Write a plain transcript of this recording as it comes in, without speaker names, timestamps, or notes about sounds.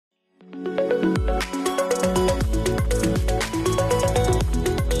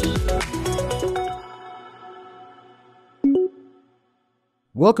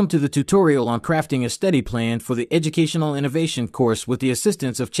Welcome to the tutorial on crafting a study plan for the Educational Innovation course with the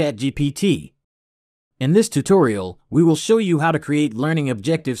assistance of ChatGPT. In this tutorial, we will show you how to create learning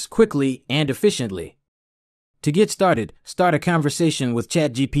objectives quickly and efficiently. To get started, start a conversation with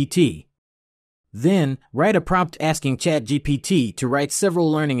ChatGPT. Then, write a prompt asking ChatGPT to write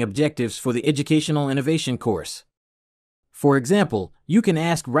several learning objectives for the Educational Innovation course. For example, you can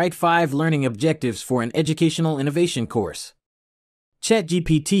ask write 5 learning objectives for an Educational Innovation course.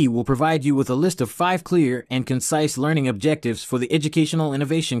 ChatGPT will provide you with a list of 5 clear and concise learning objectives for the Educational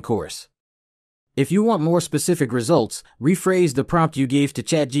Innovation course. If you want more specific results, rephrase the prompt you gave to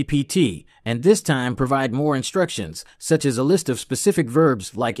ChatGPT, and this time provide more instructions, such as a list of specific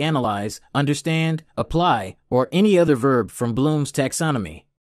verbs like analyze, understand, apply, or any other verb from Bloom's taxonomy.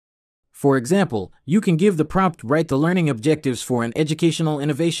 For example, you can give the prompt write the learning objectives for an Educational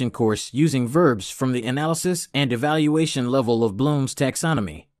Innovation course using verbs from the analysis and evaluation level of Bloom's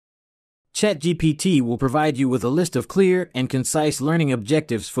taxonomy. ChatGPT will provide you with a list of clear and concise learning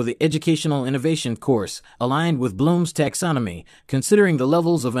objectives for the Educational Innovation course, aligned with Bloom's taxonomy, considering the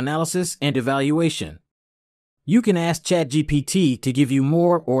levels of analysis and evaluation. You can ask ChatGPT to give you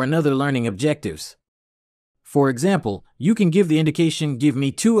more or another learning objectives. For example, you can give the indication give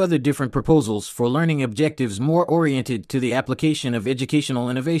me 2 other different proposals for learning objectives more oriented to the application of educational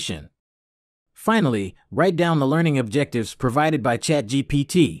innovation. Finally, write down the learning objectives provided by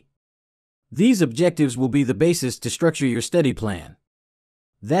ChatGPT. These objectives will be the basis to structure your study plan.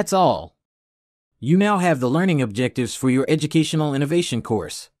 That's all. You now have the learning objectives for your Educational Innovation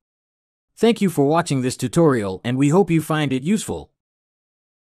course. Thank you for watching this tutorial, and we hope you find it useful.